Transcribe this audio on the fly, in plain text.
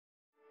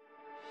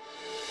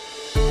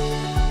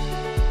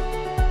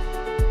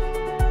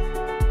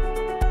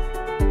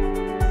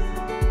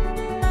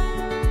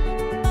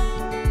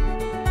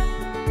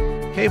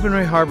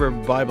Capernwray Harbour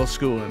Bible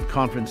School and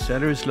Conference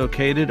Centre is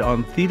located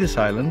on Thetis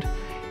Island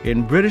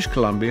in British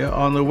Columbia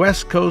on the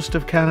west coast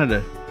of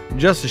Canada,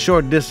 just a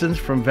short distance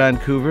from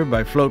Vancouver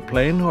by float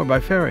plane or by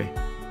ferry.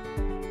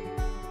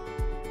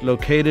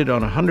 Located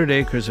on 100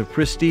 acres of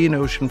pristine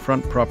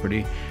oceanfront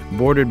property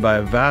bordered by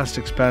a vast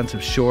expanse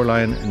of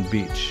shoreline and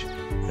beach,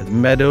 with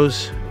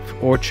meadows,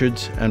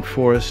 orchards and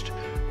forest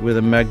with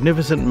a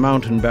magnificent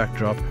mountain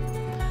backdrop,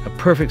 a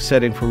perfect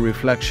setting for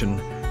reflection,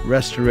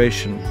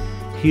 restoration,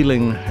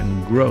 healing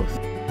and growth.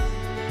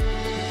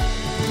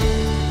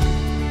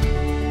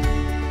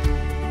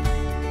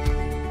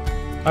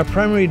 Our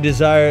primary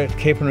desire at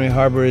Capernwray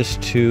Harbour is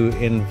to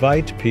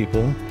invite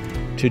people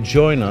to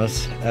join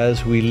us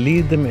as we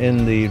lead them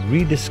in the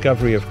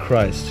rediscovery of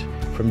Christ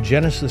from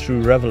Genesis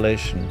through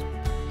Revelation.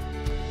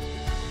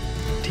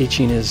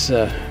 Teaching is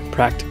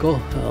practical,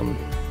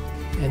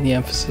 and the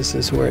emphasis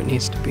is where it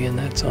needs to be, and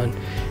that's on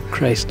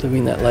Christ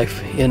living that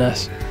life in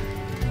us.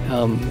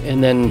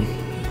 And then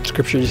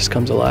Scripture just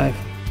comes alive.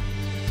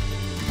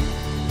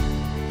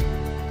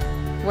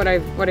 What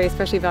I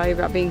especially value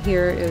about being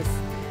here is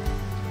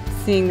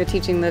seeing the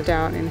teaching lived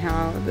out and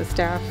how the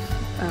staff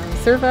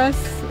serve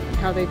us, and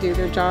how they do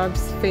their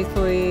jobs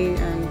faithfully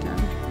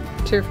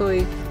and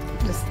cheerfully,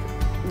 just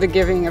the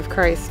giving of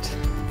Christ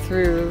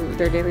through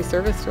their daily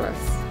service to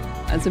us.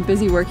 As a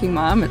busy working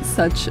mom, it's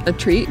such a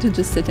treat to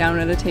just sit down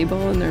at a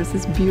table and there's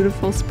this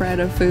beautiful spread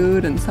of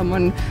food and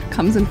someone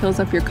comes and fills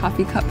up your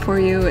coffee cup for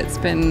you. It's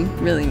been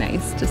really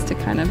nice just to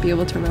kind of be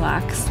able to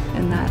relax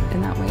in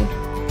that way.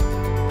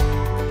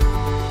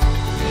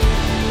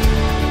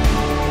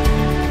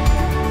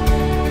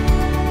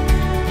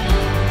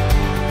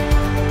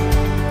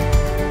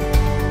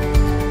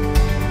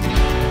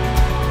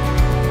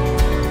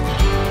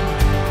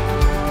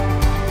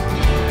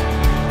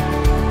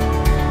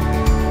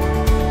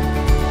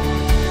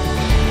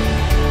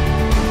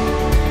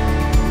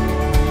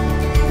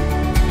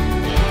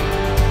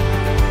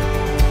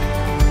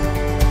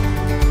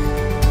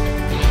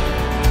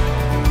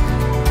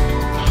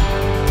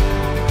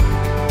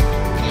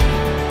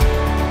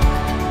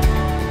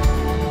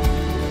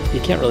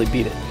 You can't really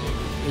beat it.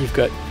 You've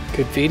got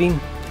good feeding,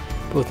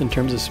 both in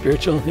terms of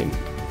spiritual,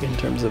 in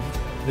terms of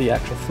the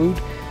actual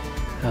food,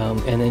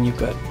 and then you've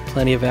got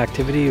plenty of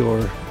activity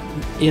or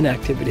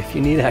inactivity if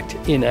you need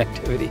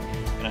inactivity.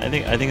 And I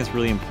think it's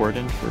really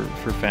important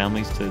for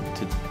families to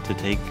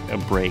take a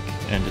break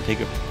and to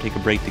take a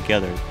break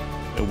together,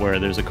 where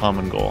there's a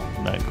common goal.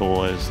 And that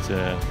goal is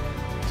to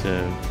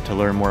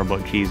learn more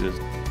about Jesus.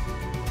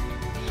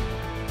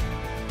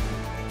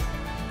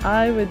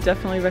 I would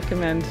definitely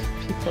recommend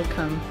people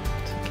come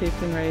to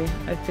Capernwray.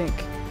 I think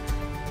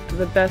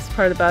the best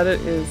part about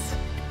it is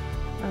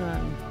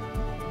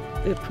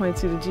it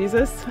points you to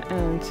Jesus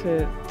and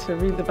to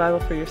read the Bible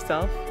for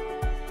yourself.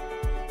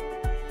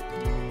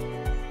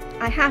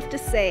 I have to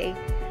say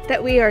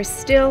that we are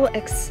still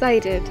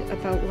excited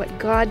about what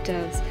God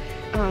does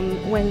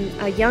when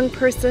a young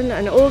person,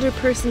 an older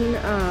person,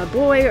 a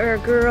boy or a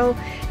girl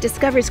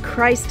discovers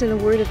Christ in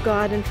the Word of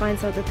God and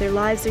finds out that their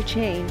lives are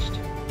changed.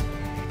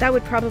 That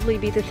would probably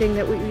be the thing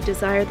that we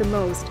desire the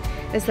most,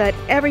 is that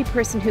every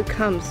person who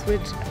comes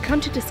would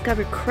come to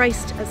discover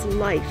Christ as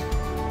life.